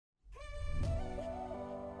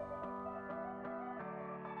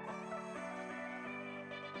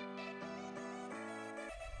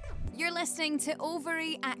You're listening to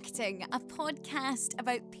Overreacting, a podcast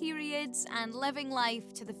about periods and living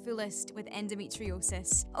life to the fullest with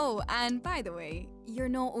endometriosis. Oh, and by the way, you're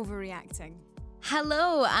not overreacting.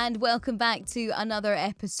 Hello, and welcome back to another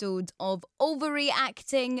episode of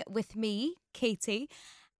Overreacting with me, Katie.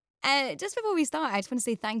 Just before we start, I just want to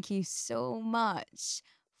say thank you so much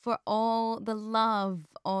for all the love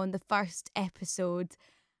on the first episode.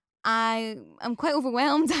 I'm quite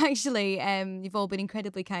overwhelmed, actually. You've all been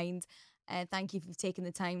incredibly kind. Thank you for taking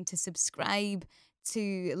the time to subscribe,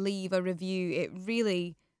 to leave a review. It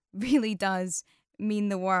really, really does mean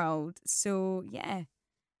the world. So, yeah.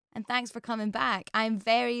 And thanks for coming back. I'm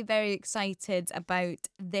very, very excited about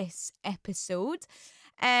this episode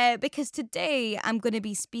because today I'm going to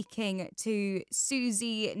be speaking to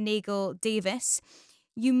Susie Nagle-Davis.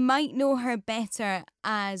 You might know her better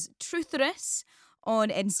as Trutheress on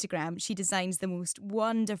Instagram. She designs the most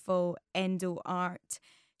wonderful endo art.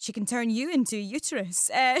 She can turn you into a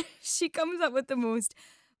uterus. She comes up with the most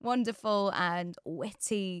wonderful and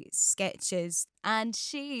witty sketches. And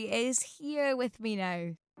she is here with me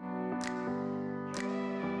now.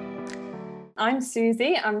 I'm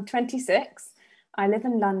Susie. I'm 26. I live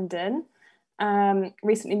in London.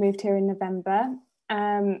 Recently moved here in November.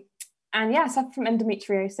 And yeah, I suffer from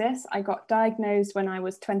endometriosis. I got diagnosed when I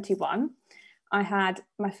was 21. I had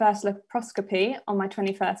my first laparoscopy on my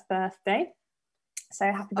 21st birthday. So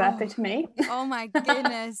happy birthday to me. Oh my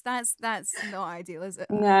goodness, that's not ideal, is it?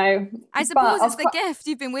 No. I suppose it's the gift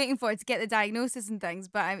you've been waiting for to get the diagnosis and things,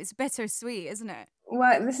 but it's bittersweet, isn't it?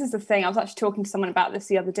 Well, this is the thing. I was actually talking to someone about this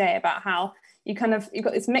the other day, about how you've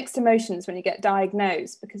got these mixed emotions when you get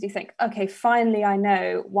diagnosed, because you think, okay, finally I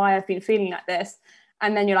know why I've been feeling like this.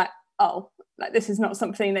 And then you're like, oh, like this is not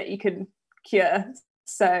something that you can cure.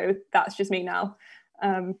 So that's just me now.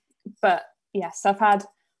 But yes, I've had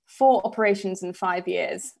 4 operations in 5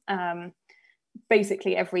 years,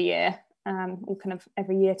 basically every year, or kind of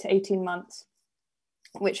every year to 18 months,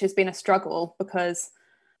 which has been a struggle because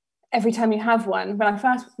every time you have one, when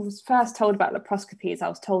I was first told about laparoscopies, I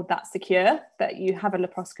was told that's the cure, that you have a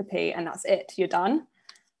laparoscopy and that's it, you're done.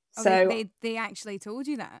 Oh, so they actually told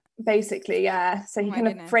you that? Basically, yeah. So he kind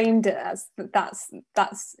of framed it as that's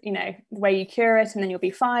the way you cure it, and then you'll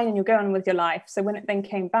be fine and you'll go on with your life. So when it then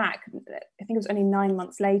came back, I think it was only 9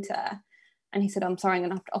 months later, and he said, I'm sorry, I'm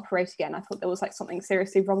gonna have to operate again. I thought there was like something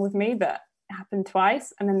seriously wrong with me, but it happened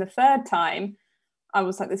twice. And then the third time I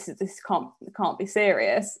was like, this can't be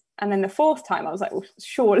serious. And then the fourth time I was like, well,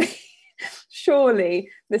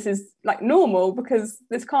 surely this is like normal, because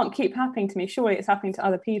this can't keep happening to me. Surely it's happening to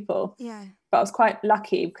other people. Yeah. But I was quite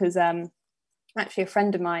lucky because actually a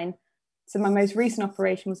friend of mine, so my most recent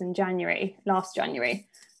operation was in last January,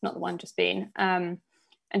 not the one just been. And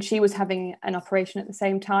she was having an operation at the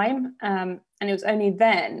same time. And it was only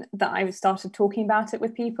then that I started talking about it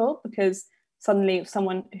with people, because suddenly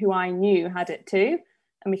someone who I knew had it too,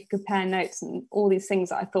 and we could compare notes, and all these things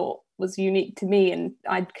that I thought was unique to me and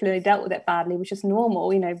I'd clearly dealt with it badly was just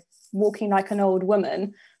normal. Walking like an old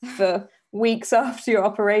woman for weeks after your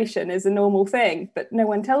operation is a normal thing, but no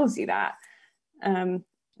one tells you that.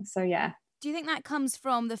 So yeah. Do you think that comes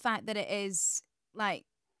from the fact that it is like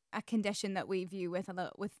a condition that we view with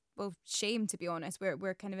shame, to be honest?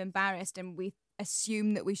 We're kind of embarrassed and we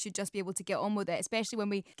assume that we should just be able to get on with it, especially when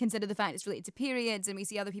we consider the fact it's related to periods and we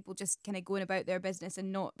see other people just kind of going about their business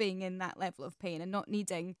and not being in that level of pain and not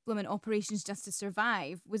needing blooming operations just to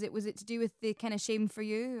survive. Was it to do with the kind of shame for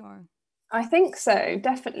you? Or I think so,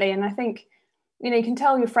 definitely. And I think, you can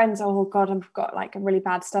tell your friends, oh God, I've got like a really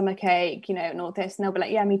bad stomach ache, and all this, and they'll be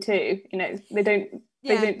like, yeah, me too. They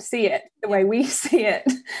don't see it the way we see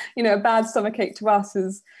it. A bad stomach ache to us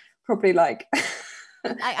is probably like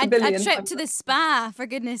a trip to the spa, for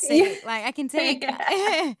goodness sake. Yeah. Like I can take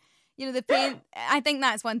the pain. I think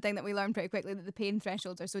that's one thing that we learned pretty quickly, that the pain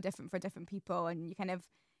thresholds are so different for different people, and you kind of,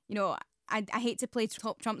 I hate to play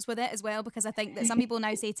top trumps with it as well, because I think that some people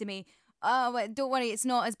now say to me, oh, well, don't worry, it's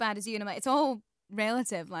not as bad as you, and I'm like, it's all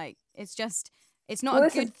relative. Like it's not a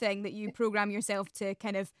good thing that you program yourself to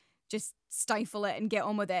kind of just stifle it and get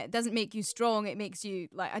on with it. It doesn't make you strong. It makes you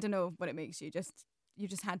like, I don't know what it makes you. You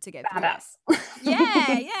just had to get badass. Through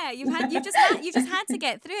it. Yeah. You've just had to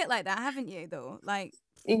get through it like that, haven't you? Though, like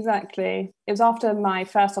exactly. It was after my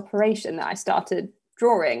first operation that I started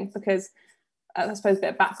drawing, because I suppose a bit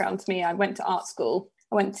of background to me. I went to art school.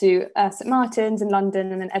 I went to St Martin's in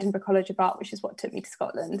London, and then Edinburgh College of Art, which is what took me to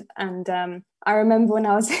Scotland. And I remember when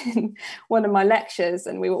I was in one of my lectures,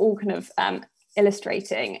 and we were all kind of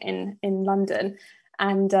illustrating in London,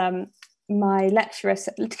 and my lecturer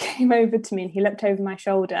came over to me and he looked over my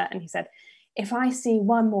shoulder and he said, if I see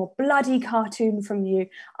one more bloody cartoon from you,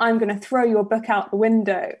 I'm going to throw your book out the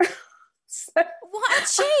window. So, what a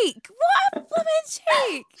cheek! What a blooming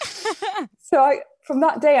cheek! from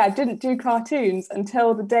that day, I didn't do cartoons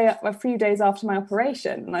until a few days after my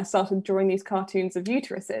operation, and I started drawing these cartoons of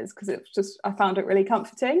uteruses because it was just, I found it really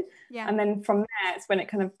comforting. Yeah. And then from there, it's when it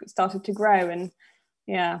kind of started to grow. And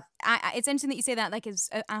yeah, it's interesting that you say that, like, it's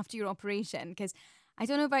after your operation, because I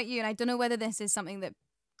don't know about you, and I don't know whether this is something that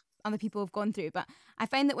other people have gone through, but I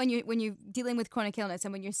find that when you're dealing with chronic illness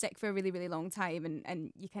and when you're sick for a really, really long time,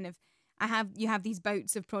 and you kind of you have these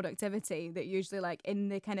bouts of productivity that usually, like, in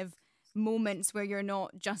the kind of moments where you're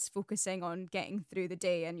not just focusing on getting through the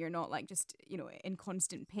day and you're not like just, you know, in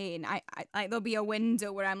constant pain. I like, there'll be a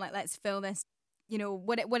window where I'm like, let's fill this, you know,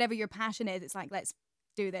 whatever your passion is, it's like, let's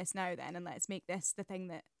do this now then, and let's make this the thing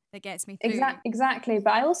that gets me through. Exactly.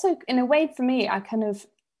 But I also, in a way, for me,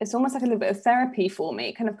 it's almost like a little bit of therapy for me.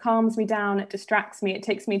 It kind of calms me down, it distracts me, it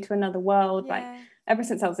takes me to another world. Yeah. Like, ever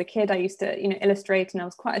since I was a kid, I used to, you know, illustrate, and I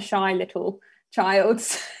was quite a shy little child,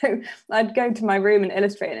 so I'd go to my room and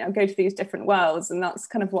illustrate, and I'd go to these different worlds, and that's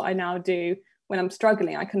kind of what I now do when I'm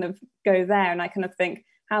struggling. I kind of go there and I kind of think,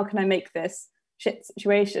 how can I make this shit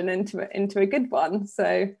situation into a good one?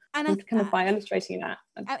 So and kind of by illustrating that,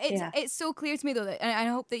 it's so clear to me though that, and I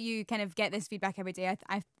hope that you kind of get this feedback every day.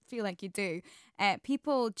 I feel like you do.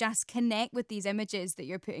 People just connect with these images that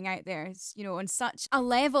you're putting out there, you know, on such a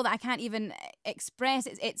level that I can't even express.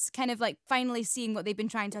 It's kind of like finally seeing what they've been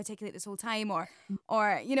trying to articulate this whole time,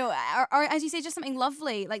 or you know, or as you say, just something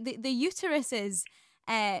lovely like the uteruses.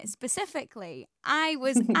 Specifically, I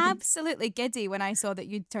was absolutely giddy when I saw that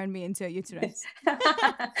you'd turned me into a uterus.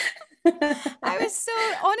 I was so,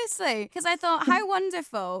 honestly, because I thought, how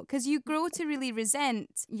wonderful, because you grow to really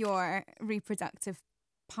resent your reproductive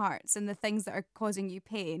parts and the things that are causing you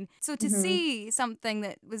pain. So to see something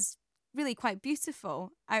that was really quite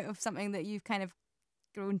beautiful out of something that you've kind of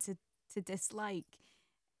grown to dislike,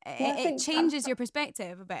 it changes your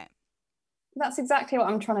perspective a bit. That's exactly what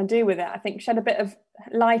I'm trying to do with it. I think shed a bit of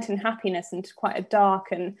light and happiness into quite a dark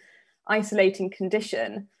and isolating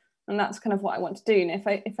condition, and that's kind of what I want to do. And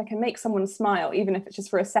if I can make someone smile, even if it's just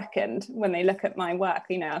for a second when they look at my work,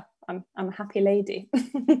 you know, I'm a happy lady.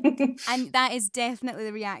 And that is definitely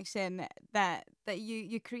the reaction that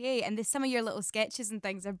you create. And some of your little sketches and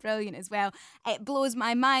things are brilliant as well. It blows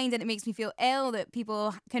my mind, and it makes me feel ill that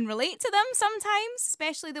people can relate to them sometimes,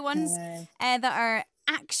 especially the ones that are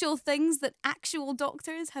actual things that actual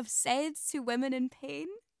doctors have said to women in pain.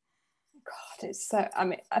 God, it's so, I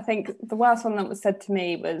mean, I think the worst one that was said to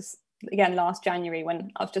me was, again, last January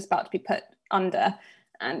when I was just about to be put under,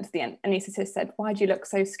 and the anaesthetist said, "Why do you look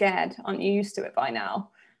so scared? Aren't you used to it by now?"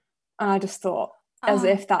 And I just thought, as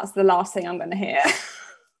if that's the last thing I'm going to hear.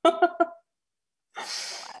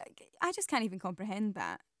 I just can't even comprehend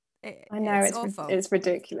that. I know, it's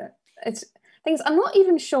ridiculous. I'm not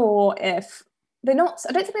even sure if I don't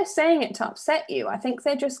think they're saying it to upset you. I think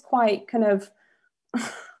they're just quite kind of,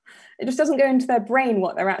 it just doesn't go into their brain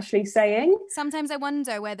what they're actually saying. Sometimes I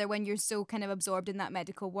wonder whether when you're so kind of absorbed in that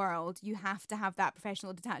medical world, you have to have that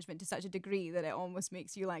professional detachment to such a degree that it almost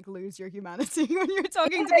makes you like lose your humanity when you're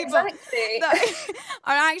talking to people that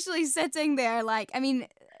are actually sitting there. Like, I mean,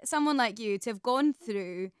 someone like you to have gone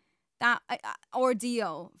through that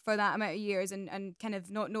ordeal for that amount of years and kind of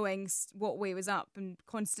not knowing what way was up and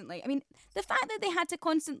constantly. I mean, the fact that they had to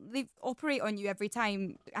constantly operate on you every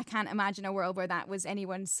time, I can't imagine a world where that was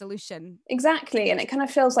anyone's solution. Exactly. And it kind of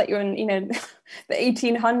feels like you're in, you know, the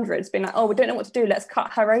 1800s being like, oh, we don't know what to do. Let's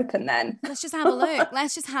cut her open then. Let's just have a look.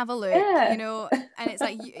 Let's just have a look, you know. And it's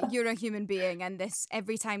like you're a human being, and this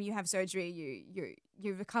every time you have surgery,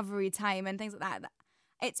 your recovery time and things like that.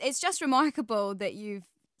 It's just remarkable that you're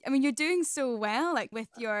doing so well, like with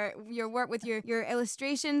your work, with your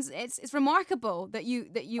illustrations. It's remarkable that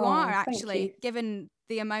you are actually, given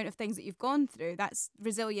the amount of things that you've gone through. That's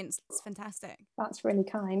resilience. It's fantastic. That's really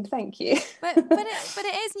kind. Thank you. But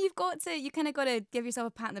it is, and you kind of got to give yourself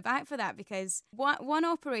a pat on the back for that, because one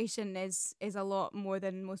operation is a lot more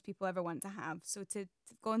than most people ever want to have. So to have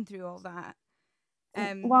gone through all that.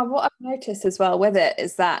 Well, what I've noticed as well with it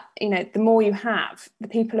is that, you know, the more you have, the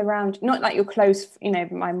people around, not like your close, you know,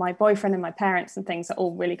 my boyfriend and my parents and things are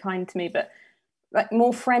all really kind to me, but like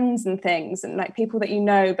more friends and things, and like people that you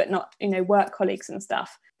know but not, you know, work colleagues and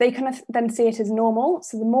stuff, they kind of then see it as normal.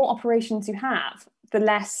 So the more operations you have, the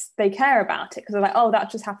less they care about it, because they're like, oh, that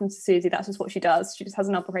just happens to Susie, that's just what she does, she just has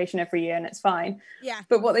an operation every year and it's fine. Yeah.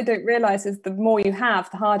 But what they don't realize is the more you have,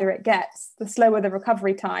 the harder it gets, the slower the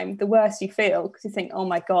recovery time, the worse you feel, because you think, oh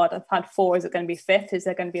my god, I've had 4, is it going to be 5th, is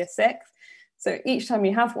there going to be a 6th? So each time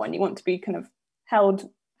you have one, you want to be kind of held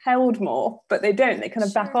held more, but they don't. They kind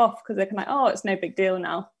of back off because they're kind of like, oh, it's no big deal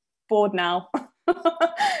now. Bored now.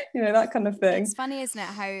 That kind of thing. It's funny, isn't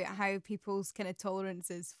it, how people's kind of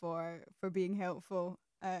tolerances for being helpful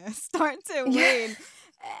start to wane.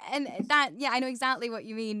 And that, I know exactly what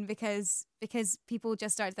you mean, because people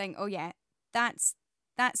just start thinking, oh yeah, that's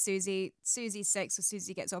Susie. Susie's sick, so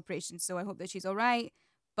Susie gets operations, so I hope that she's all right.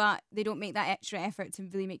 But they don't make that extra effort to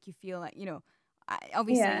really make you feel like,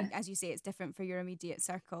 obviously, as you say, it's different for your immediate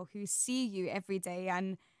circle who see you every day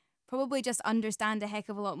and probably just understand a heck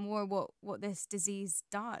of a lot more what this disease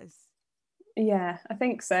does. Yeah, I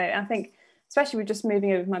think so. I think especially with just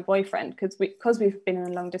moving over with my boyfriend, because we've been in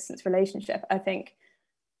a long distance relationship, I think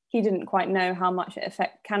he didn't quite know how much it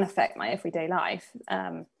can affect my everyday life.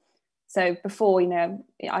 So before,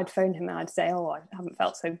 I'd phone him and I'd say, oh, I haven't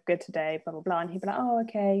felt so good today, blah, blah, blah. And he'd be like, oh,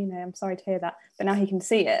 okay, I'm sorry to hear that. But now he can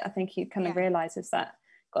see it. I think he kind of realizes that,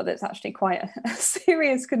 God, that's actually quite a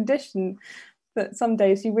serious condition, that some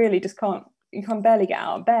days you really just you can barely get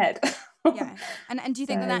out of bed. Yeah. And do you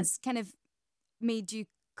think that's kind of made you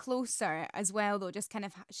closer as well, though, just kind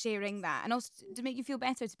of sharing that, and also to make you feel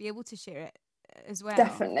better to be able to share it as well?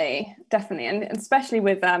 Definitely. And especially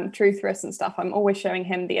with Trutherus and stuff, I'm always showing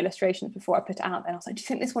him the illustrations before I put it out there. And I was like, do you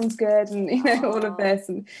think this one's good? And all of this,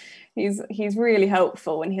 and he's really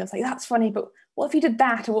helpful, and he'll say, that's funny, but what if you did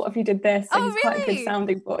that, or what if you did this? So he's quite a good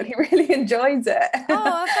sounding board. He really enjoys it.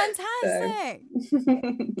 Fantastic. So.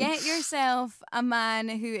 Get yourself a man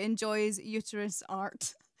who enjoys uterus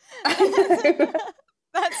art.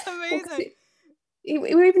 That's amazing.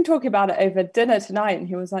 We were even talking about it over dinner tonight, and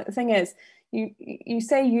he was like, the thing is, you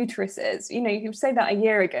say uteruses, you say that a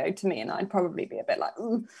year ago to me and I'd probably be a bit like,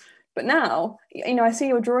 ooh. But now, I see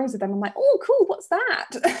your drawings of them, I'm like, oh, cool, what's that?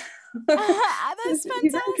 That's fantastic.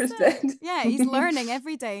 He's interested. Yeah, he's learning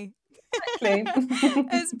every day. Exactly.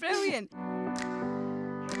 It's brilliant.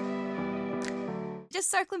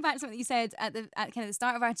 Just circling back to something you said at kind of the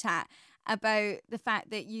start of our chat about the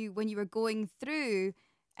fact that when you were going through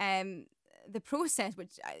the process,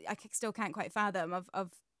 which I still can't quite fathom,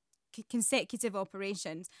 of consecutive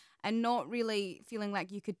operations, and not really feeling like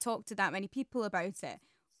you could talk to that many people about it.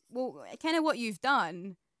 Well, kind of what you've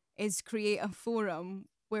done is create a forum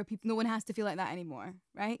where no one has to feel like that anymore,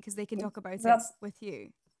 right? Because they can talk about it with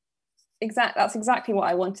you. That's exactly what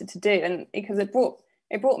I wanted to do, and because it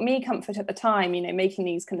brought me comfort at the time, making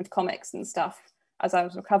these kind of comics and stuff as I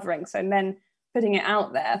was recovering. So then putting it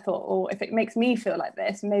out there, I thought, oh, if it makes me feel like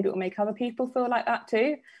this, maybe it will make other people feel like that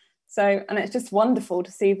too. So, and it's just wonderful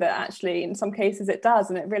to see that actually in some cases it does,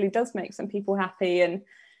 and it really does make some people happy. And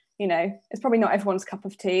it's probably not everyone's cup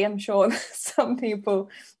of tea. I'm sure some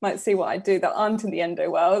people might see what I do that aren't in the endo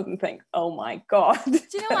world and think, oh my God. Do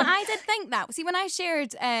you know what? I did think that. See, when I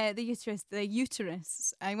shared the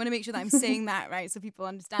uterus, I want to make sure that I'm saying that right so people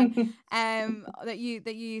understand that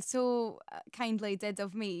you so kindly did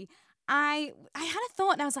of me. I had a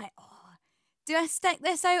thought, and I was like, oh, do I stick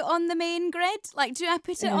this out on the main grid? Like, do I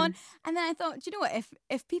put it on? And then I thought, do you know what?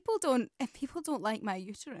 If people don't like my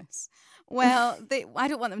uterus, well, I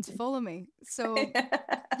don't want them to follow me. So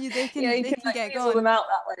they can get going. Them out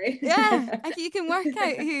that way. Yeah, you can work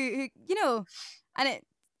out who and it.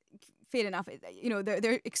 Fair enough,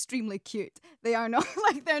 they're extremely cute. They are not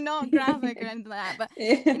they're not graphic or anything like that. But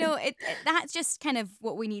that's just kind of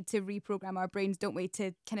what we need to reprogram our brains, don't we,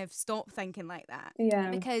 to kind of stop thinking like that.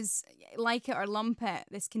 Yeah. Because like it or lump it,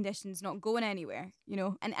 this condition's not going anywhere.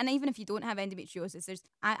 And even if you don't have endometriosis,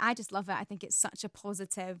 I just love it. I think it's such a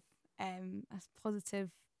positive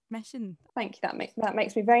mission. Thank you. That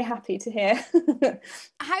makes me very happy to hear.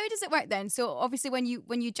 How does it work then? So obviously, when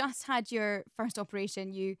you just had your first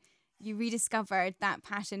operation, you rediscovered that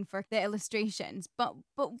passion for the illustrations, but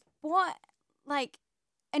what, like,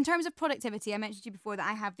 in terms of productivity, I mentioned to you before that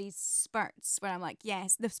I have these spurts where I'm like,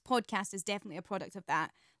 yes, this podcast is definitely a product of that.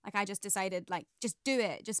 Like, I just decided, like, just do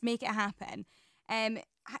it, just make it happen.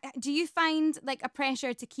 Do you find like a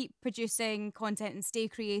pressure to keep producing content and stay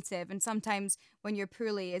creative? And sometimes when you're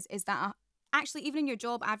poorly, is that actually, even in your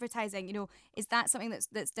job advertising, is that something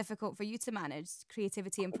that's difficult for you to manage,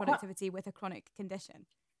 creativity and productivity with a chronic condition?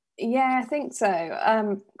 Yeah, I think so.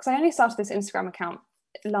 Because I only started this Instagram account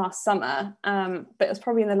last summer, but it was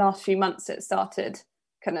probably in the last few months it started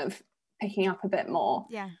kind of picking up a bit more.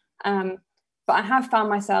 Yeah. But I have found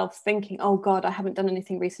myself thinking, oh God, I haven't done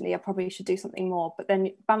anything recently. I probably should do something more. But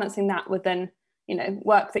then balancing that with then,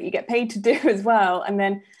 work that you get paid to do as well. And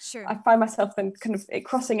then sure. I find myself then kind of it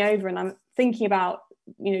crossing over, and I'm thinking about,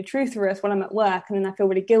 Trutherus when I'm at work, and then I feel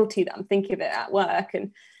really guilty that I'm thinking of it at work.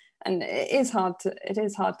 And it is hard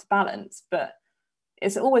to balance, but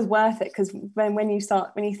it's always worth it, because when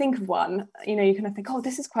you think of one, you know, you kind of think, oh,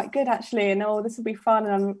 this is quite good actually, and oh, this will be fun,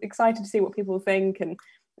 and I'm excited to see what people think, and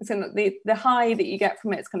it's kind of the high that you get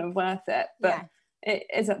from it is kind of worth it. But it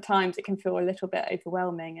is, at times it can feel a little bit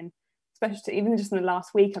overwhelming, and especially even just in the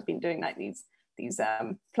last week I've been doing like these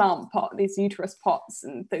plant pot, these uterus pots,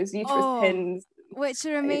 and those uterus pins, which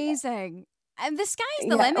are amazing. And the sky's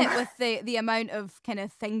the limit with the amount of kind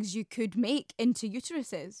of things you could make into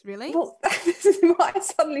uteruses, really. Well, this is what I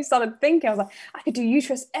suddenly started thinking. I was like, I could do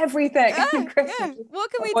uterus everything. What can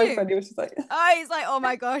we do? He was just like, he's like, oh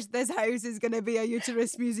my gosh, this house is going to be a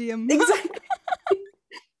uterus museum. Exactly.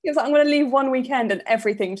 He was like, I'm going to leave one weekend and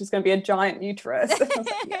everything's just going to be a giant uterus.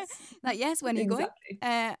 Like, yes, when are you going?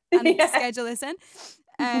 And schedule this in.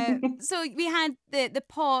 So we had the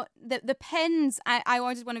pot, the pins. I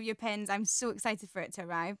ordered one of your pins. I'm so excited for it to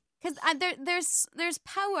arrive, because there's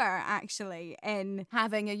power actually in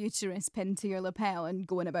having a uterus pinned to your lapel and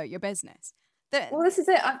going about your business. Well, this is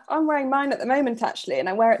it. I'm wearing mine at the moment actually, and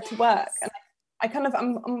I wear it to work. And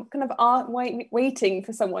I'm kind of waiting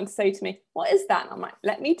for someone to say to me, what is that? And I'm like,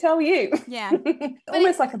 let me tell you. Yeah.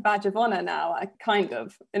 Almost like a badge of honor now, kind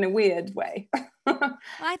of, in a weird way.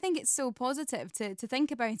 I think it's so positive to think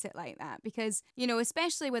about it like that, because, you know,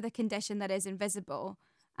 especially with a condition that is invisible,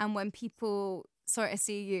 and when people sort of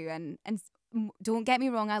see you, and don't get me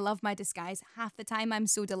wrong, I love my disguise. Half the time I'm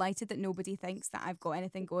so delighted that nobody thinks that I've got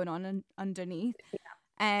anything going on underneath.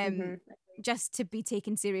 Just to be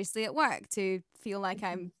taken seriously at work, to feel like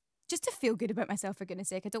I'm just to feel good about myself, for goodness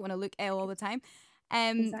sake. I don't want to look ill all the time.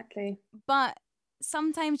 Exactly. But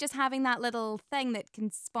sometimes just having that little thing that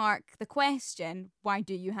can spark the question, why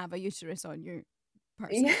do you have a uterus on your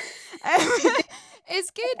person? It's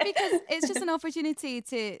good, because it's just an opportunity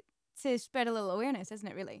to spread a little awareness, isn't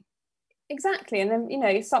it, really? Exactly. And then, you know,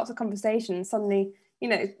 it starts a conversation, and suddenly, you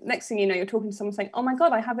know, next thing you know, you're talking to someone saying, oh my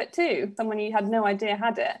God, I have it too. Someone you had no idea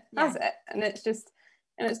has it. And it's just,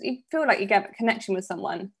 you feel like you get a connection with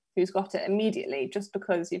someone who's got it immediately, just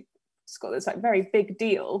because you've just got this like very big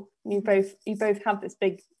deal. And you both have this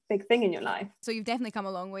big thing in your life. So you've definitely come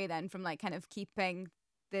a long way then, from like kind of keeping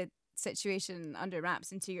the situation under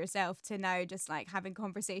wraps and to yourself, to now just like having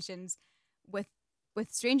conversations with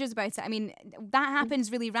strangers about it. I mean, that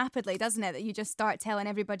happens really rapidly, doesn't it? That you just start telling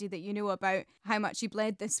everybody that you know about how much you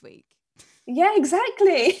bled this week. Yeah,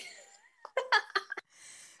 exactly.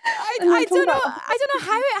 I don't know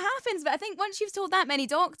how it happens, but I think once you've told that many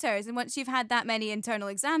doctors, and once you've had that many internal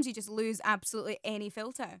exams, you just lose absolutely any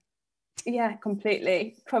filter. Yeah,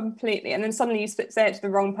 completely. And then suddenly you say it to the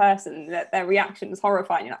wrong person, that their reaction is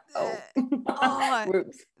horrifying. You're like,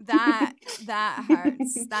 whoops. That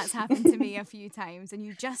hurts. That's happened to me a few times. And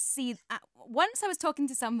you just see, once I was talking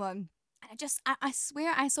to someone, and I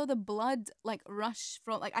swear I saw the blood like rush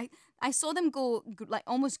from, like I saw them go like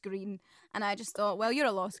almost green, and I just thought, well, you're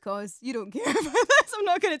a lost cause. You don't care about this. I'm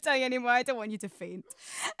not going to tell you anymore. I don't want you to faint.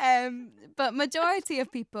 But majority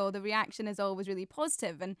of people, the reaction is always really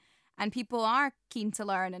positive, and people are keen to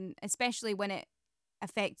learn, and especially when it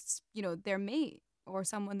affects, you know, their mate or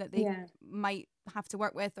someone that they might have to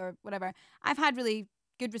work with or whatever. I've had really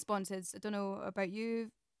good responses. I don't know about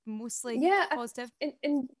you, mostly positive.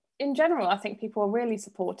 In general, I think people are really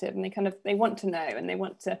supportive, and they want to know, and they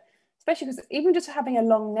want to, especially because even just having a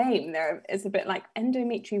long name there is a bit like,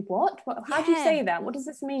 endometri what? How do you say that? What does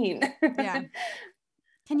this mean? Yeah.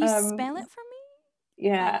 Can you spell it for me?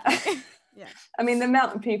 Yeah. Yeah. I mean, the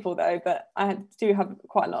amount of people though that I do have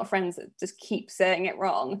quite a lot of friends that just keep saying it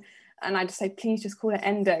wrong, and I just say, please just call it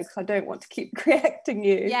endo, because I don't want to keep correcting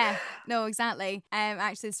you. Yeah, no, exactly.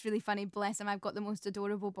 Actually, it's really funny. Bless him. I've got the most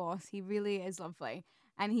adorable boss. He really is lovely,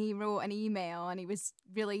 and he wrote an email, and he was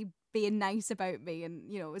really being nice about me, and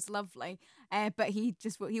you know, it was lovely. But he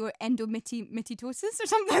wrote endometitosis or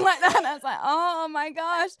something like that. And I was like, oh my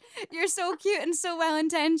gosh, you're so cute and so well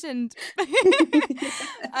intentioned.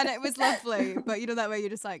 And it was lovely. But you know, that way you're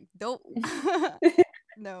just like, nope.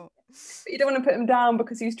 No. But you don't want to put him down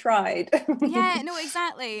because he's tried. Yeah, no,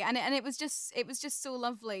 exactly. And it was just so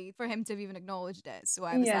lovely for him to have even acknowledged it. So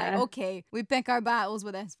I was like, okay, we pick our battles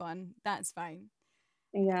with this one. That's fine.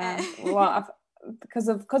 Yeah. Well, because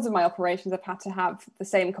of my operations, I've had to have the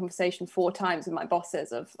same conversation 4 times with my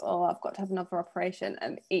bosses of, I've got to have another operation,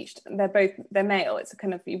 and they're male. It's a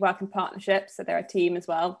kind of, you work in partnerships, so they're a team as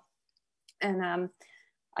well. And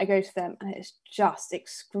I go to them, and it's just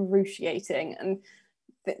excruciating, and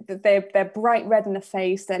they're bright red in the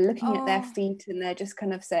face. They're looking at their feet, and they're just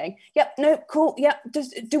kind of saying, yep, no, cool, yep,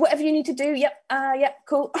 just do whatever you need to do, yep,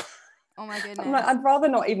 cool. Oh my goodness. I'm like, I'd rather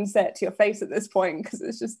not even say it to your face at this point, because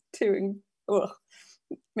it's just too ugh.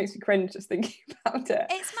 makes me cringe just thinking about it.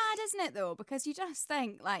 It's mad, isn't it, though? Because you just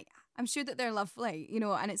think, like, I'm sure that they're lovely, you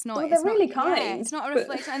know, and it's not. Well, it's they're really not, kind. Yeah, it's not a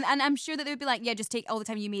reflection, and I'm sure that they would be like, yeah, just take all the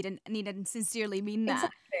time you need and sincerely mean that.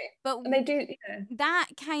 Exactly. But and they do. That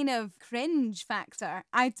kind of cringe factor,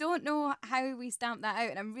 I don't know how we stamp that out,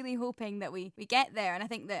 and I'm really hoping that we get there. And I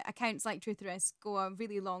think that accounts like Truth Risk go a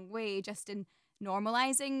really long way just in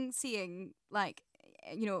normalizing seeing, like,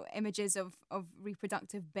 you know, images of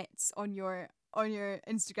reproductive bits on your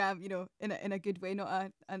Instagram, you know, in a good way,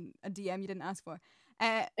 not a DM you didn't ask for.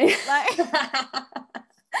 And you know,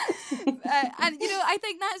 I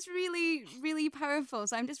think that's really, really powerful.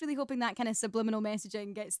 So I'm just really hoping that kind of subliminal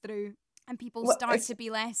messaging gets through and people start to be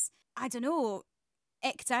less, I don't know,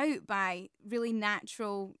 icked out by really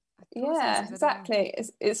natural processes. Yeah, exactly.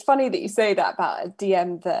 It's funny that you say that about a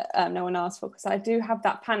DM that no one asked for, because I do have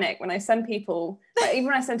that panic when I send people, like, even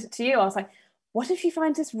when I sent it to you, I was like, what if you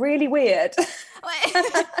find this really weird?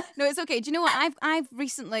 No, it's okay. Do you know what? I've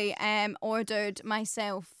recently ordered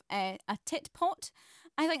myself a tit pot.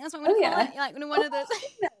 I think that's what I'm going to call it. Like one of those.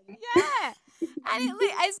 Yeah. And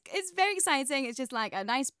it's very exciting. It's just like a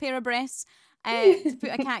nice pair of breasts to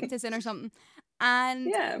put a cactus in or something.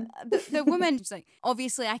 And the woman, she's like,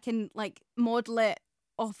 obviously I can like model it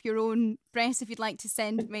off your own breasts if you'd like to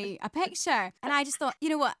send me a picture. And I just thought, you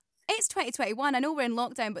know what? It's 2021. I know we're in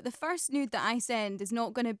lockdown, but the first nude that I send is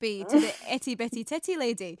not going to be to the itty bitty titty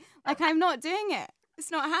lady. Like, I'm not doing it. It's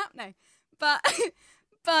not happening. But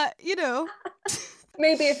you know,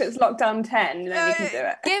 maybe if it's lockdown 10, then you can do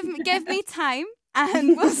it. Give me time,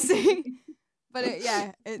 and we'll see. But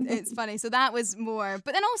it's funny. So that was more.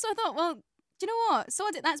 But then also I thought, well, do you know what?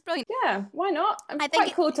 Sod it. That's brilliant. Yeah, why not? I think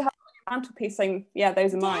quite cool to have a mantelpiece saying, yeah,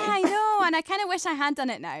 those are mine. Yeah, I know, and I kind of wish I had done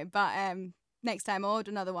it now, but next time I'll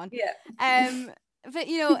order another one. Yeah. But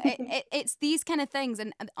you know, it's these kind of things,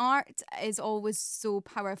 and art is always so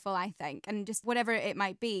powerful, I think, and just whatever it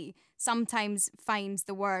might be, sometimes finds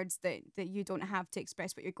the words that you don't have to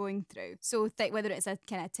express what you're going through. So whether it's a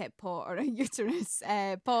kind of tit pot or a uterus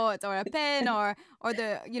pot or a pin or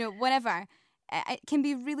the, you know, whatever, it can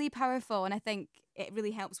be really powerful, and I think it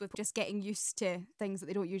really helps with just getting used to things that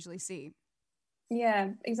they don't usually see. Yeah,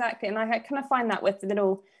 exactly. And I kind of find that with the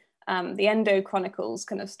little the Endo Chronicles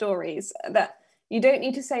kind of stories, that you don't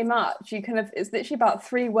need to say much. You kind of, it's literally about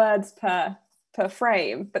 3 words per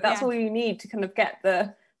frame, but that's all you need to kind of get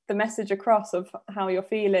the message across of how you're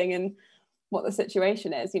feeling and what the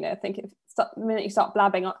situation is. You know, I think the minute you start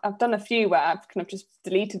blabbing, I've done a few where I've kind of just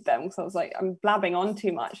deleted them because I was like, I'm blabbing on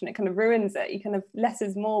too much and it kind of ruins it. You kind of, less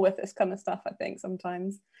is more with this kind of stuff, I think,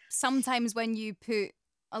 sometimes. Sometimes when you put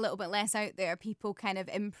a little bit less out there, people kind of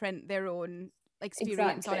imprint their own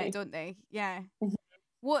experience on it, don't they? Yeah. Mm-hmm.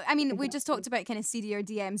 What I mean, we just talked about kind of seedier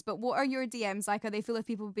DMs, but what are your DMs like? Are they full of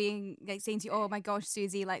people being like saying to you, "Oh my gosh,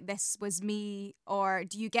 Susie, like this was me," or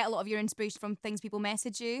do you get a lot of your inspiration from things people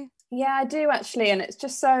message you? Yeah, I do actually, and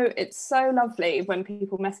it's so lovely when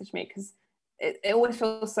people message me, because it always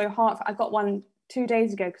feels so hard. I got one 2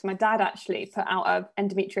 days ago because my dad actually put out a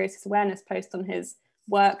endometriosis awareness post on his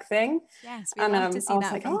work thing. Yes, we love to see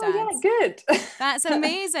that from dads. Yeah, good. That's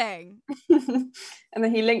amazing. And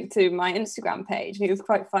then he linked to my Instagram page, and he was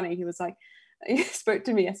quite funny. He was like, he spoke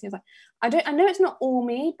to me yesterday. He was like, I know it's not all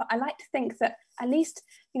me, but I like to think that at least,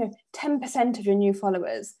 you know, 10% of your new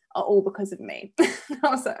followers are all because of me. I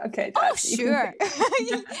was like, okay, Dad, oh sure.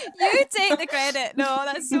 You take the credit. No,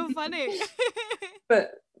 that's so funny.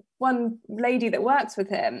 But one lady that works with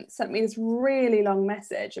him sent me this really long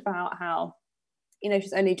message about how, you know,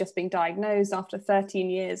 she's only just been diagnosed after 13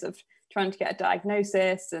 years of trying to get a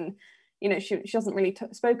diagnosis, and, you know, she hasn't really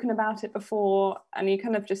spoken about it before. And you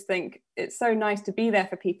kind of just think it's so nice to be there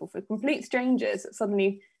for people, for complete strangers that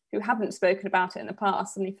suddenly, who haven't spoken about it in the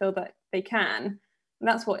past, and you feel that they can. And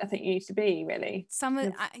that's what I think you need to be, really.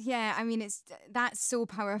 I mean, that's so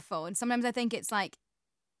powerful. And sometimes I think it's like,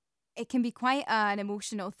 it can be quite an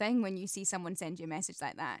emotional thing when you see someone send you a message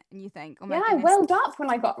like that and you think, oh my goodness. I welled up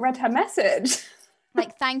when I read her message.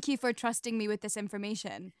 Like, thank you for trusting me with this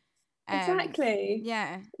information. Exactly.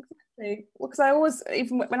 Yeah. Exactly. Well, because I always,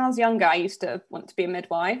 even when I was younger, I used to want to be a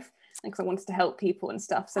midwife because I wanted to help people and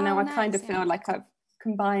stuff. So now I kind of feel like I've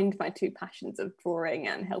combined my 2 passions of drawing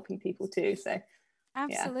and helping people too. So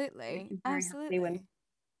absolutely. Absolutely. When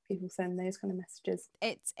people send those kind of messages,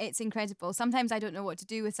 it's incredible. Sometimes I don't know what to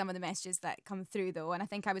do with some of the messages that come through though, and I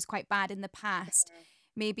think I was quite bad in the past.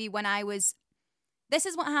 Maybe when this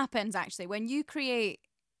is what happens actually when you create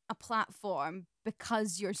a platform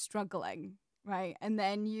because you're struggling, right? And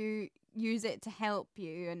then you use it to help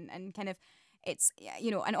you and kind of, it's, you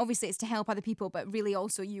know, and obviously it's to help other people, but really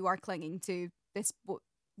also you are clinging to this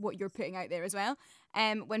what you're putting out there as well.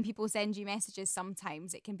 When people send you messages,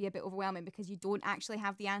 sometimes it can be a bit overwhelming because you don't actually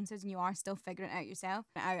have the answers and you are still figuring it out yourself.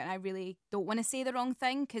 And I really don't want to say the wrong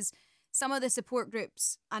thing, because some of the support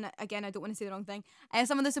groups, and again, I don't want to say the wrong thing,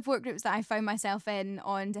 some of the support groups that I found myself in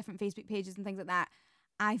on different Facebook pages and things like that,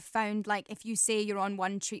 I found like if you say you're on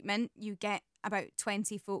one treatment, you get about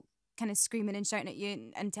 20 folk kind of screaming and shouting at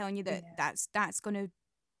you and telling you that that's going to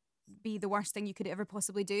be the worst thing you could ever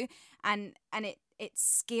possibly do. And it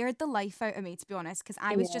scared the life out of me, to be honest, because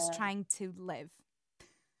I was just trying to live.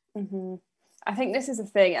 Mm-hmm. I think this is the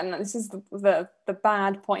thing, and this is the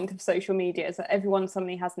bad point of social media, is that everyone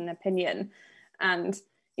suddenly has an opinion, and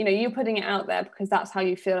you know, you're putting it out there because that's how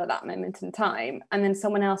you feel at that moment in time, and then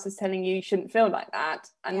someone else is telling you shouldn't feel like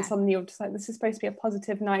that, and suddenly you're just like, this is supposed to be a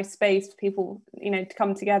positive, nice space for people, you know, to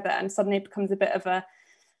come together, and suddenly it becomes a bit of a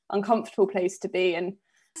uncomfortable place to be. And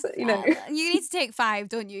so, you know, you need to take 5,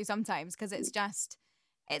 don't you, sometimes, because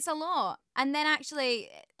it's a lot. And then actually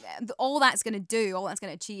all that's going to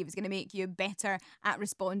achieve is going to make you better at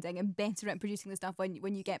responding and better at producing the stuff when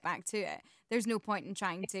you get back to it. There's no point in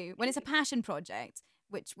trying to, when it's a passion project,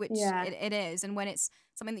 which it is, and when it's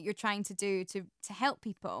something that you're trying to do to help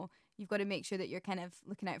people, you've got to make sure that you're kind of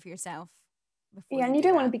looking out for yourself. And you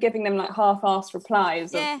don't want to be giving them like half-assed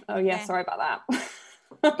replies of, sorry about that.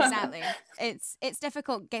 Exactly. It's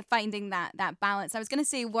difficult finding that balance. I was going to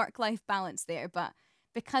say work-life balance there, but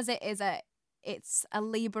because it's a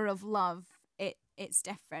labor of love, it's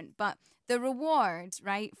different. But the reward,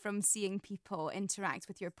 right, from seeing people interact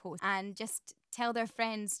with your post and just tell their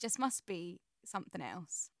friends just must be something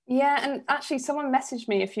else. Yeah, and actually someone messaged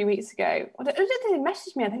me a few weeks ago. Or did they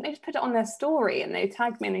message me? I think they just put it on their story and they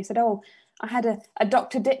tagged me and they said, oh, I had a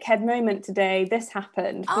Dr. Dickhead moment today. This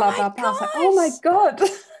happened. Blah, blah, blah. I was like, oh my God.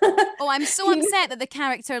 Oh, I'm so upset that the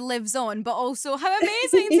character lives on, but also how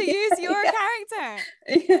amazing to use your character.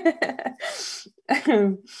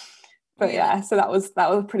 Yeah. But so that was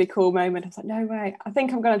a pretty cool moment. I was like, no way. I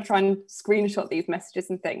think I'm going to try and screenshot these messages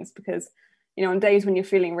and things, because, you know, on days when you're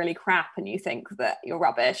feeling really crap and you think that you're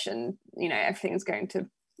rubbish and, you know, everything's going to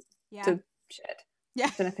shit. Yeah. I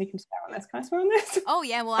don't know if you can swear on this. Can I swear on this? Oh,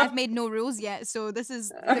 yeah. Well, I've made no rules yet. So this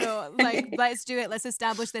is, you know, like, let's do it. Let's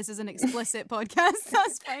establish this as an explicit podcast.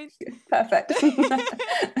 That's fine. Perfect.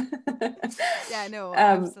 Yeah, no,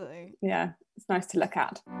 absolutely. Yeah, it's nice to look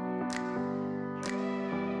at.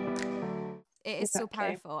 It is so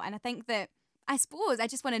powerful. And I think that, I suppose, I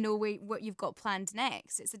just want to know what you've got planned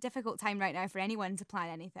next. It's a difficult time right now for anyone to plan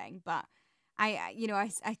anything, but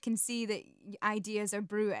I can see that ideas are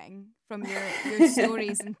brewing from your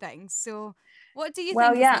stories and things. So what do you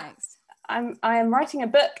think is next? I am writing a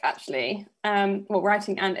book, actually.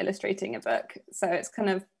 Writing and illustrating a book. So it's kind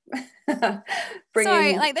of bringing...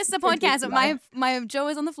 Sorry, like this is a podcast, but my jaw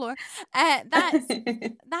is on the floor.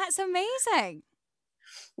 That's amazing.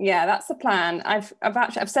 Yeah, that's the plan. I've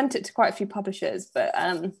sent it to quite a few publishers, but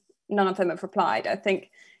none of them have replied. I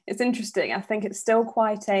think it's interesting. I think it's still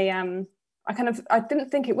quite a I didn't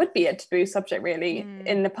think it would be a taboo subject really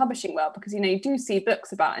in the publishing world, because, you know, you do see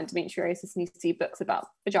books about endometriosis and you see books about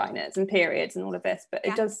vaginas and periods and all of this, but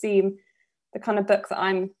it does seem the kind of book that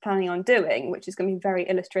I'm planning on doing, which is going to be very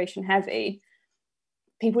illustration heavy,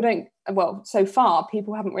 so far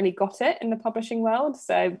people haven't really got it in the publishing world.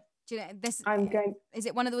 So do you know, is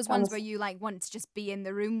it one of those ones where you like want to just be in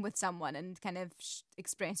the room with someone and kind of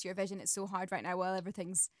express your vision? It's so hard right now while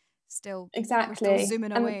everything's still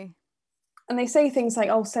zooming away. And they say things like,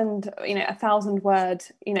 "Oh, send, you know, 1,000-word,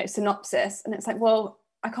 you know, synopsis," and it's like, well,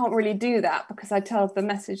 I can't really do that because I tell the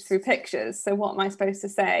message through pictures. So what am I supposed to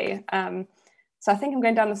say? So I think I'm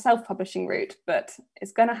going down the self-publishing route, but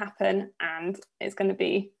it's going to happen, and it's going to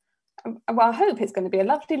be, I hope it's going to be a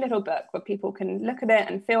lovely little book where people can look at it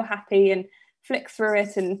and feel happy and flick through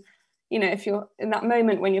it. And, you know, if you're in that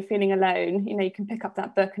moment when you're feeling alone, you know, you can pick up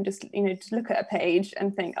that book and just, you know, just look at a page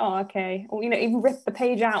and think, oh, okay. Or, you know, even rip the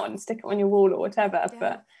page out and stick it on your wall or whatever. Yeah.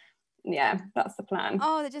 But yeah, that's the plan.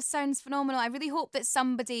 Oh, that just sounds phenomenal. I really hope that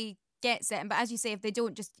somebody gets it. But as you say, if they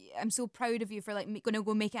don't, I'm so proud of you for like going to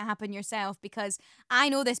go make it happen yourself, because I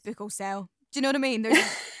know this book will sell. Do you know what I mean?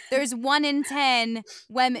 There's 1 in 10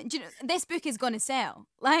 women. Do you know, this book is going to sell.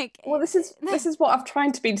 Like, well, this is what I've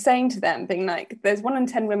tried to be saying to them, being like, there's 1 in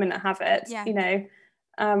 10 women that have it. Yeah. You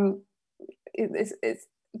know,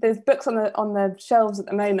 there's books on the shelves at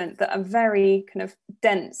the moment that are very kind of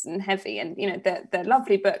dense and heavy, and you know they're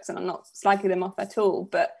lovely books, and I'm not slagging them off at all,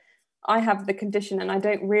 but I have the condition and I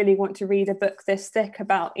don't really want to read a book this thick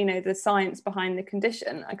about, you know, the science behind the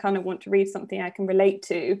condition. I kind of want to read something I can relate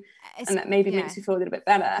to and that maybe makes you feel a little bit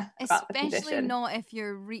better about the condition. Especially not if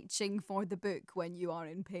you're reaching for the book when you are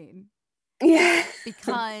in pain. Yeah.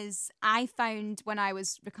 Because I found when I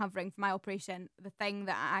was recovering from my operation, the thing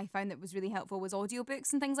that I found that was really helpful was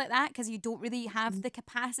audiobooks and things like that, because you don't really have the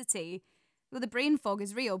capacity. Well, the brain fog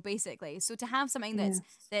is real, basically. So to have something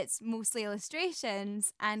that's mostly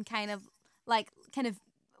illustrations and kind of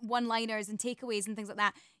one-liners and takeaways and things like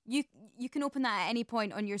that, you can open that at any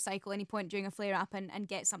point on your cycle, any point during a flare-up, and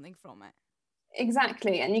get something from it.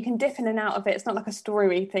 Exactly, and you can dip in and out of it. It's not like a story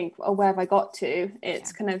where you think, oh, where have I got to?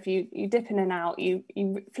 It's kind of you dip in and out, you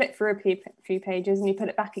flip through a few pages and you put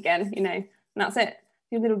it back again, and that's it.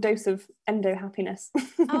 Your little dose of endo happiness.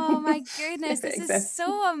 Oh my goodness, this is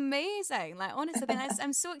so amazing. Like, honestly,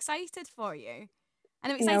 I'm so excited for you.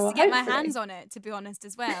 And I'm excited to get my hands on it, to be honest,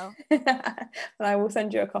 as well. Well, I will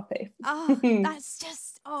send you a copy. Oh, that's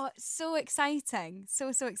just, so exciting. So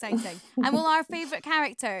exciting. And will our favourite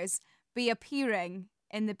characters be appearing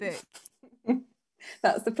in the book?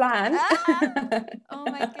 That's the plan. Oh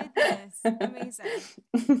my goodness,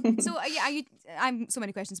 amazing. So are you? I'm so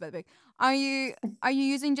many questions about the book. Are you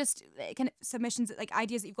using just kind of submissions, like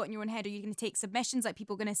ideas that you've got in your own head? Are you going to take submissions, like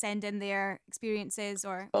people going to send in their experiences,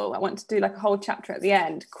 or? Oh, I want to do like a whole chapter at the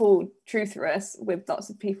end called Trutherus, with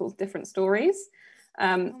lots of people's different stories.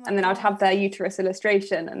 And then I'd have their uterus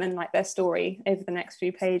illustration and then like their story over the next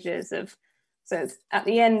few pages of. So it's, at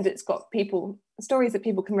the end, it's got stories that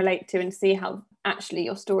people can relate to and see how actually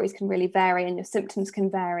your stories can really vary and your symptoms can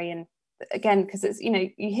vary. And again, because it's,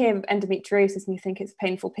 you hear of endometriosis and you think it's a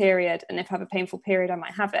painful period. And if I have a painful period, I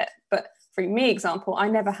might have it. But for me, example, I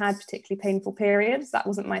never had particularly painful periods. That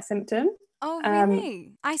wasn't my symptom. Oh,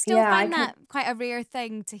 really? I still find that quite a rare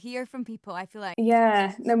thing to hear from people, I feel like.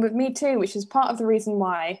 Yeah, no, with me too, which is part of the reason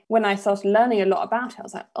why when I started learning a lot about it, I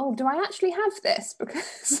was like, oh, do I actually have this?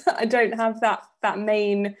 Because I don't have that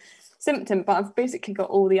main symptom, but I've basically got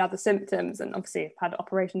all the other symptoms, and obviously I've had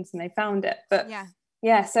operations and they found it. But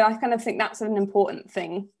yeah, so I kind of think that's an important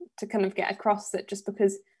thing to kind of get across, that just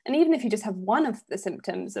because, and even if you just have one of the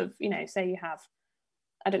symptoms of, say you have,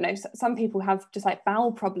 I don't know, some people have just like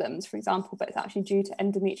bowel problems, for example, but it's actually due to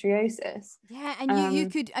endometriosis. Yeah, and you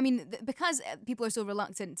could, I mean, because people are so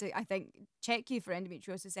reluctant to, I think, check you for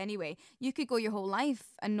endometriosis anyway, you could go your whole life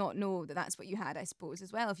and not know that that's what you had, I suppose,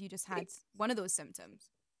 as well, if you just had one of those symptoms.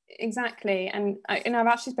 Exactly. And I've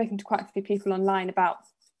actually spoken to quite a few people online about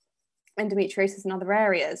endometriosis in other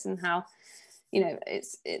areas and how,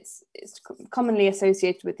 it's commonly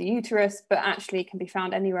associated with the uterus, but actually can be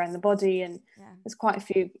found anywhere in the body. And there's quite a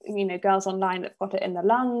few, girls online that've got it in their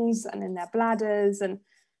lungs and in their bladders. And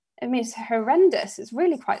I mean, it's horrendous. It's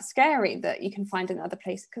really quite scary that you can find it in other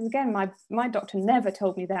places. Because again, my doctor never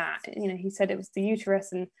told me that. He said it was the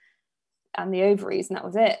uterus and the ovaries, and that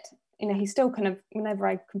was it. He still kind of, whenever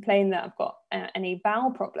I complain that I've got any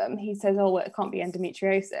bowel problem, he says, oh, well, it can't be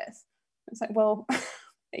endometriosis. It's like, well,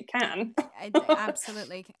 it can. It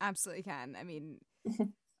absolutely can. I mean,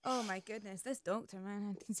 oh my goodness, this doctor,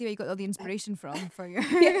 man, I can see where you got all the inspiration from for your.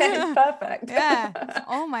 Yeah, it's perfect. Yeah.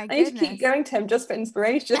 Oh my goodness. I need to keep going to him just for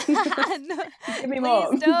inspiration. No, give me more.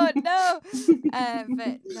 Please don't. No.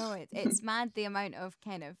 But no, it's mad the amount of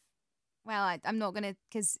kind of. Well, I'm not gonna,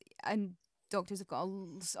 because doctors have got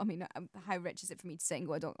how rich is it for me to sit and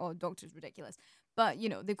go, oh, doctor's ridiculous, but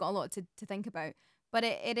they've got a lot to think about. But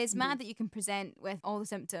it is mad that you can present with all the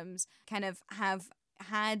symptoms, kind of have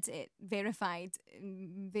had it verified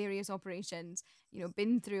in various operations,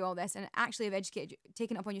 been through all this, and actually have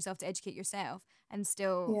taken it upon yourself to educate yourself, and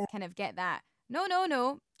still kind of get that,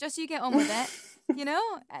 no, just you get on with it,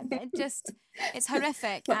 it's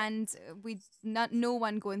horrific. And no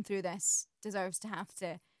one going through this deserves to have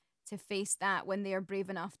to face that when they are brave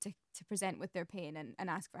enough to present with their pain and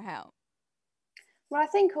ask for help. Well, I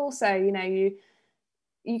think also,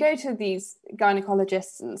 you go to these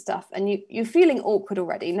gynecologists and stuff, and you're feeling awkward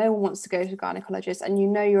already. No one wants to go to a gynecologist, and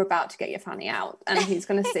you're about to get your fanny out, and he's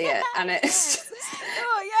going to see it, and it's.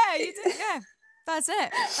 Oh yeah, you do. Yeah, that's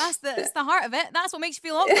it. That's the heart of it. That's what makes you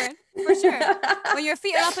feel awkward, for sure. When your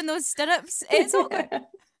feet are up in those stirrups, it's awkward.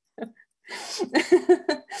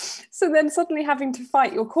 So then suddenly having to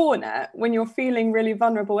fight your corner when you're feeling really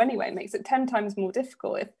vulnerable anyway makes it 10 times more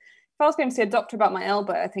difficult. If I was going to see a doctor about my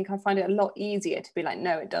elbow, I think I find it a lot easier to be like,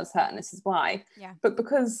 no, it does hurt and this is why. Yeah. But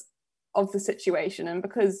because of the situation and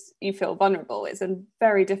because you feel vulnerable, it's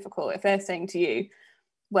very difficult. If they're saying to you,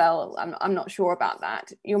 well, I'm not sure about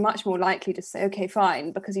that, you're much more likely to say, okay,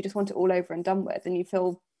 fine, because you just want it all over and done with and you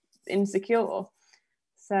feel insecure.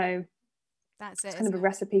 So that's it's kind of a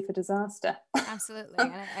recipe for disaster.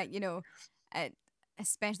 Absolutely. And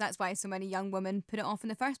especially that's why so many young women put it off in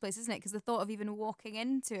the first place, isn't it? Because the thought of even walking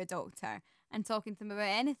into a doctor and talking to them about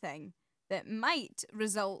anything that might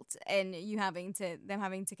result in them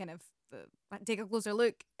having to kind of take a closer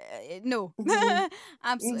look. No, Mhm.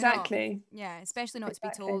 absolutely not. Exactly. Yeah, especially not to be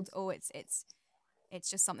Exactly. told, oh, it's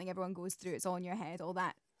just something everyone goes through. It's all in your head. All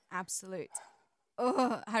that absolute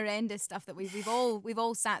horrendous stuff that we've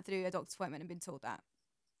all sat through a doctor's appointment and been told that.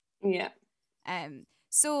 Yeah.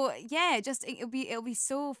 So yeah, just it'll be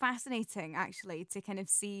so fascinating actually to kind of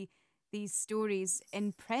see these stories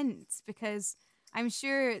in print, because I'm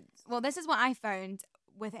sure, well, this is what I found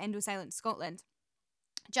with Endosilence Scotland.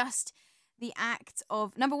 Just the act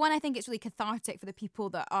of, number one, I think it's really cathartic for the people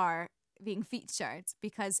that are being featured,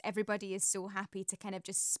 because everybody is so happy to kind of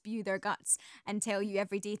just spew their guts and tell you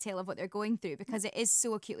every detail of what they're going through, because it is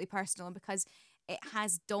so acutely personal, and because it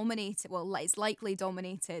has dominated, well, it's likely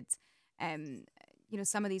dominated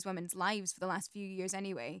some of these women's lives for the last few years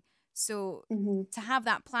anyway. So to have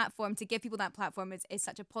that platform, to give people that platform is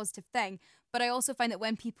such a positive thing. But I also find that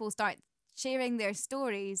when people start sharing their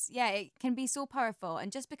stories, yeah, it can be so powerful.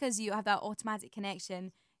 And just because you have that automatic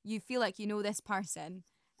connection, you feel like you know this person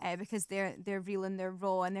because they're real and they're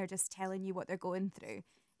raw and they're just telling you what they're going through.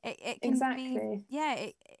 It can Exactly. be, yeah.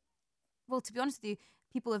 Well, to be honest with you,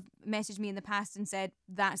 people have messaged me in the past and said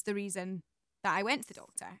that's the reason that I went to the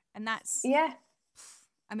doctor, and that's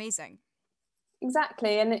amazing.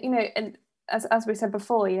 Exactly. And and as we said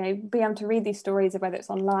before, being able to read these stories, whether it's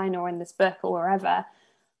online or in this book or wherever,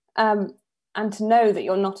 and to know that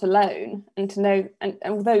you're not alone, and to know, and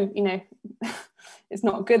although it's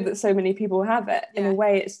not good that so many people have it, in a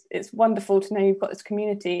way it's wonderful to know you've got this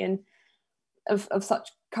community and of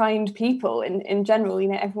such kind people in general.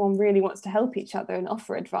 Everyone really wants to help each other and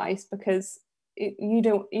offer advice, because you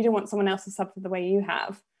don't want someone else to suffer the way you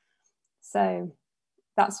have. So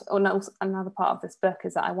that's another part of this book,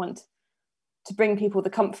 is that I want to bring people the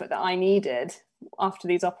comfort that I needed after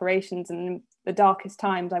these operations, and in the darkest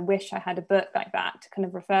times I wish I had a book like that to kind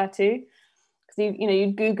of refer to, because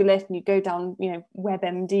you'd Google it and you'd go down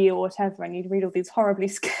WebMD or whatever, and you'd read all these horribly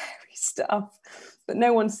scary stuff, but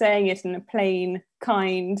no one's saying it in a plain,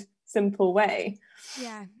 kind, simple way.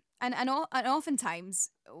 Yeah. And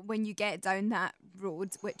oftentimes when you get down that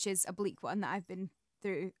road, which is a bleak one that I've been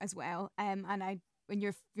through as well, when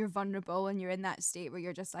you're vulnerable and you're in that state where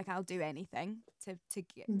you're just like, I'll do anything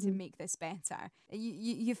to make this better.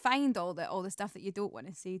 You find all the stuff that you don't want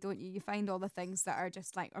to see, don't you? You find all the things that are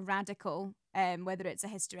just like a radical, whether it's a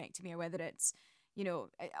hysterectomy or whether it's,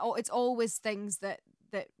 it's always things that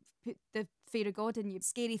put the fear of God in you,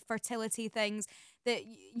 scary fertility things that,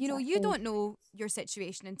 Exactly. you don't know your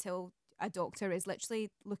situation until a doctor is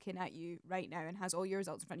literally looking at you right now and has all your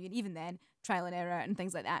results in front of you. And even then, trial and error and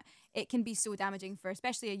things like that, it can be so damaging for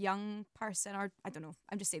especially a young person, or I don't know,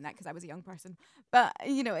 I'm just saying that because I was a young person, but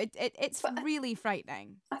it's really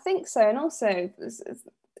frightening. I think so. And also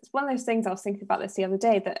it's one of those things, I was thinking about this the other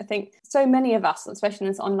day, that I think so many of us, especially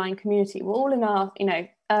in this online community, we're all in our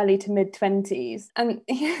early to mid 20s, and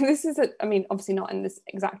this is obviously not in this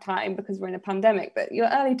exact time because we're in a pandemic, but your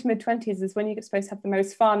early to mid 20s is when you're supposed to have the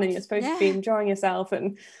most fun and you're supposed to be enjoying yourself,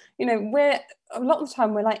 and we're a lot of the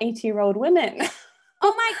time we're like 80-year-old women.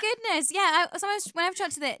 Oh my goodness, yeah. When I've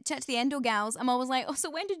chatted to the endo gals, I'm always like, oh, so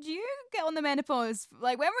when did you get on the menopause?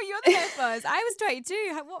 Like, when were you on the menopause? I was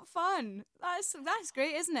 22. What fun! That's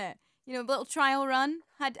great, isn't it? A little trial run.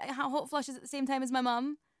 Had hot flushes at the same time as my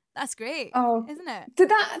mum. That's great, isn't it? Did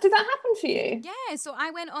that happen for you? Yeah. So I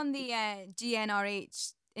went on the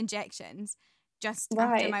GnRH injections just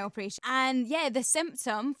Right. after my operation, and yeah, the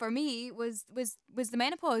symptom for me was the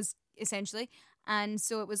menopause essentially. And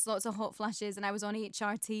so it was lots of hot flashes, and I was on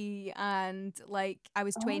HRT, and like I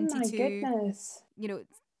was 22, oh my goodness,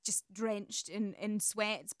 just drenched in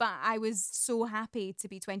sweat. But I was so happy to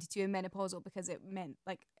be 22 and menopausal, because it meant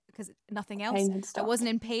because nothing else, I wasn't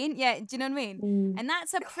in pain. Yeah, do you know what I mean? And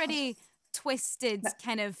that's a pretty twisted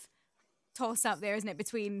kind of toss up there, isn't it?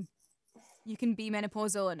 Between you can be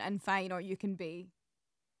menopausal and fine, or you can be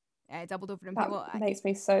doubled over in pain. That makes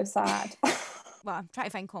me so sad. Well, I'm trying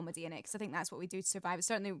to find comedy in it, because I think that's what we do to survive. It's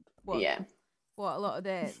certainly what a lot of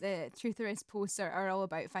the trutherist posts are all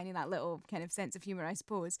about, finding that little kind of sense of humour, I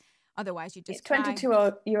suppose. Otherwise, you just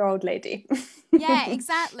 22-year-old lady. Yeah,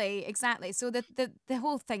 exactly. So the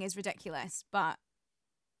whole thing is ridiculous, but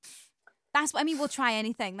that's what I mean. We'll try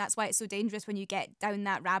anything. That's why it's so dangerous when you get down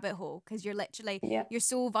that rabbit hole, because you're literally you're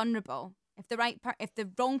so vulnerable. If the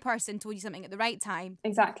wrong person told you something at the right time.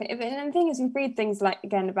 Exactly. And the thing is, you read things like,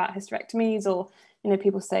 again, about hysterectomies, or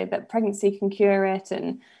people say that pregnancy can cure it,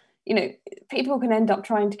 and people can end up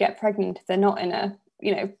trying to get pregnant if they're not in a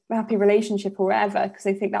happy relationship or whatever, because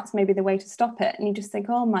they think that's maybe the way to stop it, and you just think,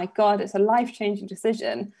 oh my God, it's a life-changing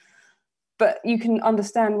decision, but you can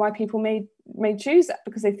understand why people may choose that,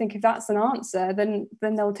 because they think if that's an answer, then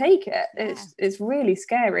they'll take it. It's really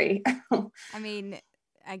scary. I mean,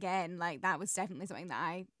 again, like that was definitely something that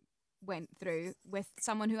I went through with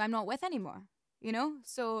someone who I'm not with anymore, you know?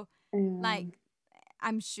 So like,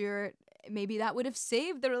 I'm sure maybe that would have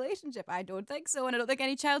saved the relationship. I don't think so, and I don't think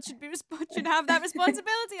any child should have that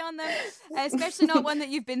responsibility on them, especially not one that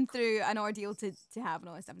you've been through an ordeal to have and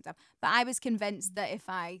all this stuff and stuff. But I was convinced that if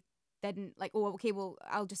I didn't, like, oh, okay, well,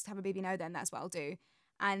 I'll just have a baby now then, that's what I'll do.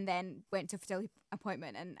 And then went to a fertility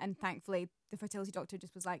appointment, and thankfully the fertility doctor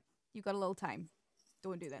just was like, you've got a little time,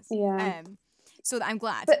 don't do this. So that I'm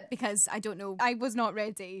glad, because I don't know, I was not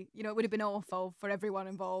ready, you know, it would have been awful for everyone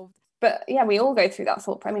involved. But yeah, we all go through that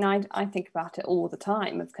thought. I mean, I think about it all the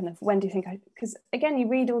time of kind of, when do you think because again, you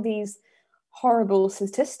read all these horrible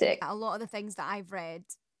statistics. A lot of the things that I've read,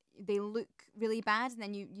 they look really bad, and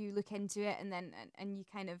then you look into it, and then and you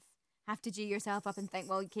kind of have to G yourself up and think,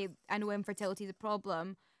 well, okay, I know infertility is a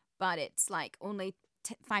problem, but it's like only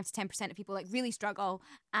 5 to 10% of people like really struggle,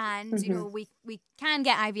 and you know, we can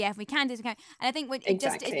get IVF, we can do this, and I think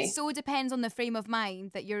it so depends on the frame of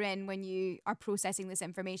mind that you're in when you are processing this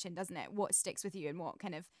information, doesn't it? What sticks with you and what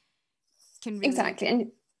kind of can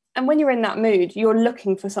really and when you're in that mood, you're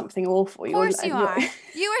looking for something awful. Of course you are.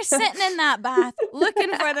 You are sitting in that bath looking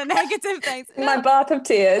for the negative things. My bath of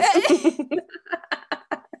tears.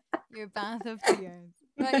 Your bath of tears.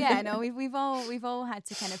 But yeah, no, we've all had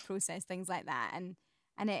to kind of process things like that, and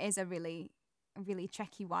it is a really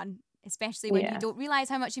tricky one, especially when you don't realize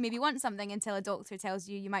how much you maybe want something until a doctor tells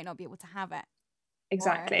you might not be able to have it.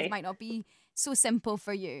 Exactly. Or it might not be so simple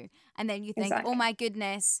for you, and then you think, oh my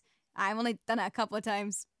goodness, I've only done it a couple of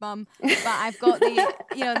times, Mum, but I've got the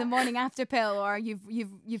the morning after pill, or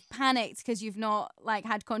you've panicked because you've not like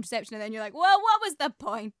had contraception, and then you're like, well, what was the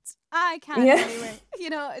point? I can't anyway.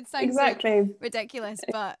 You know, it sounds so ridiculous,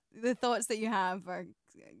 but the thoughts that you have are,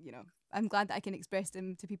 you know, I'm glad that I can express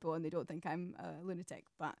them to people and they don't think I'm a lunatic.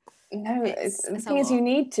 But no, the thing is, you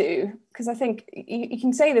need to, because I think you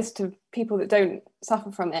can say this to people that don't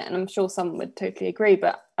suffer from it, and I'm sure some would totally agree,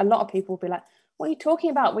 but a lot of people will be like, what are you talking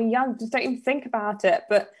about? We're young, just don't even think about it.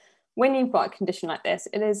 But when you've got a condition like this,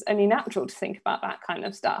 it is only natural to think about that kind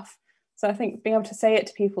of stuff. So I think being able to say it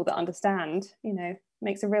to people that understand, you know,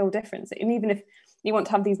 makes a real difference. And even if you want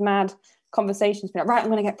to have these mad conversations, be like, right, I'm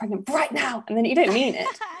going to get pregnant right now, and then you don't mean it,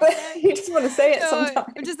 but you just want to say it sometimes.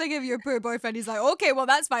 I'm just thinking of your poor boyfriend. He's like, okay, well,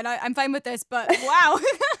 that's fine. I'm fine with this, but wow.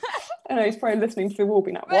 I know, he's probably listening to the wall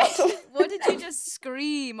being like, what? What did you just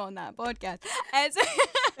scream on that podcast?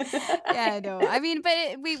 Yeah, no, I mean,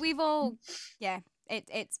 but we've all,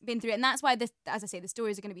 it's been through it, and that's why this, as I say, the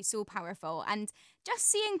stories are going to be so powerful. And just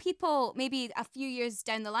seeing people maybe a few years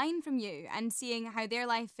down the line from you, and seeing how their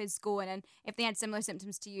life is going, and if they had similar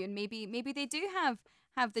symptoms to you, and maybe they do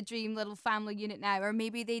have the dream little family unit now, or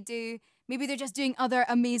maybe they're just doing other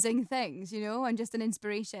amazing things, you know, and just an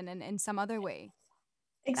inspiration in some other way.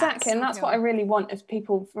 Exactly, and that's what I really want, is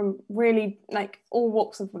people from really like all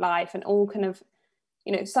walks of life, and all kind of,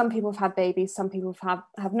 you know, some people have had babies, some people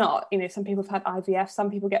have not, you know, some people have had IVF,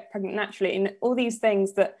 some people get pregnant naturally, and all these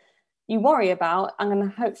things that you worry about. I'm going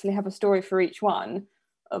to hopefully have a story for each one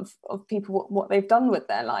of people, what they've done with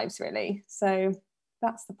their lives, really. So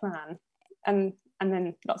that's the plan, and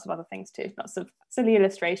then lots of other things too, lots of silly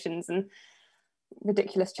illustrations and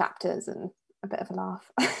ridiculous chapters and a bit of a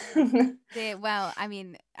laugh. Well, I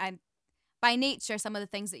mean, by nature, some of the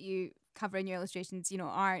things that you cover in your illustrations, you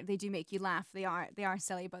know, they do make you laugh. They are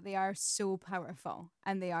silly, but they are so powerful,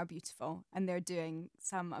 and they are beautiful, and they're doing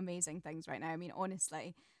some amazing things right now. I mean,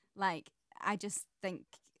 honestly, like, I just think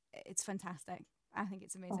it's fantastic. I think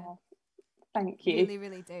it's amazing. Oh, thank you. Really,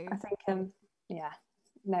 really do. I think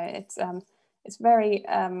it's very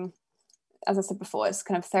as I said before, it's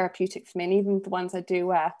kind of therapeutic for me, and even the ones I do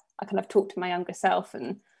where I kind of talk to my younger self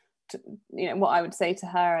and you know, what I would say to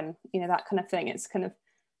her, and you know, that kind of thing. It's kind of,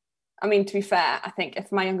 I mean, to be fair, I think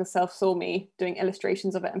if my younger self saw me doing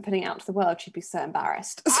illustrations of it and putting it out to the world, she'd be so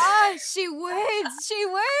embarrassed. Oh, she would.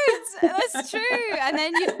 That's true. And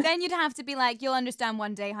then you'd have to be like, you'll understand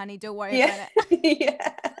one day, honey, don't worry about it.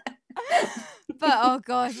 Yeah. But oh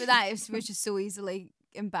gosh, but we're just so easily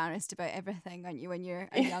embarrassed about everything, aren't you, when you're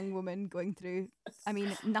a young woman going through, I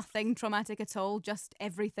mean, nothing traumatic at all, just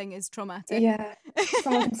everything is traumatic. Yeah.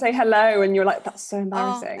 Someone can say hello and you're like, that's so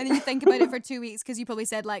embarrassing. And then you think about it for 2 weeks because you probably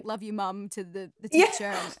said like, love you, mum, to the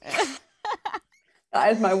teacher. Yeah.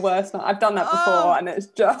 That is my worst night. I've done that before, and it's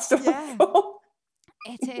just awful.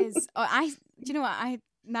 It is. Do you know what,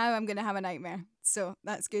 now I'm gonna have a nightmare, so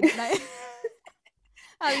that's good.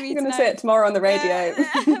 I'm going to say it tomorrow on the radio.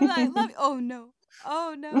 I'm like, love you. Oh no.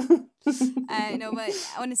 Oh no. No, but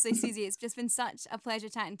honestly, Susie, it's just been such a pleasure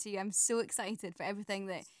chatting to you. I'm so excited for everything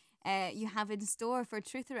that you have in store for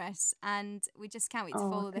Trutherous, and we just can't wait to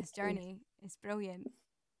follow this journey. It's brilliant.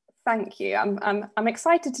 Thank you. I'm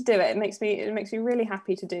excited to do it. It makes me really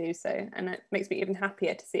happy to do so, and it makes me even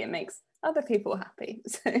happier to see it makes other people happy.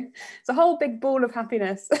 So it's a whole big ball of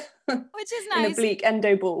happiness, which is nice. In a bleak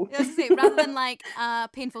endo ball. I was gonna say, rather than like a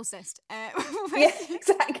painful cyst. Yeah,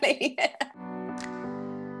 exactly. Yeah.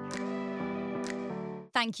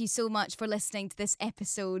 Thank you so much for listening to this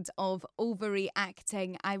episode of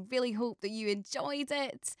Overreacting. I really hope that you enjoyed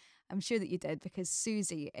it. I'm sure that you did, because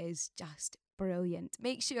Susie is just brilliant.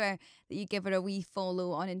 Make sure that you give her a wee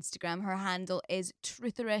follow on Instagram. Her handle is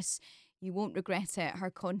Trutherous. You won't regret it.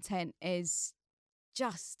 Her content is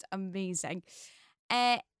just amazing.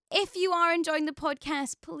 If you are enjoying the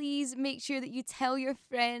podcast, please make sure that you tell your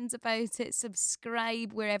friends about it.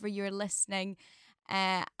 Subscribe wherever you're listening.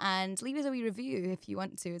 And leave us a wee review if you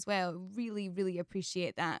want to as well. Really, really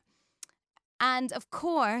appreciate that. And of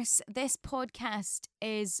course, this podcast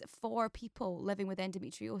is for people living with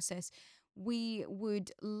endometriosis. We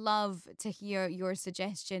would love to hear your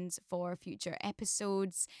suggestions for future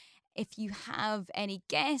episodes. If you have any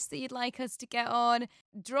guests that you'd like us to get on,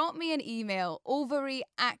 drop me an email,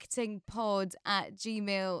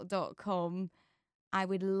 overreactingpod@gmail.com. I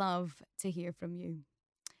would love to hear from you.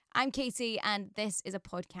 I'm Katie, and this is a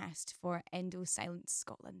podcast for Endo Silence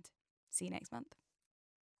Scotland. See you next month.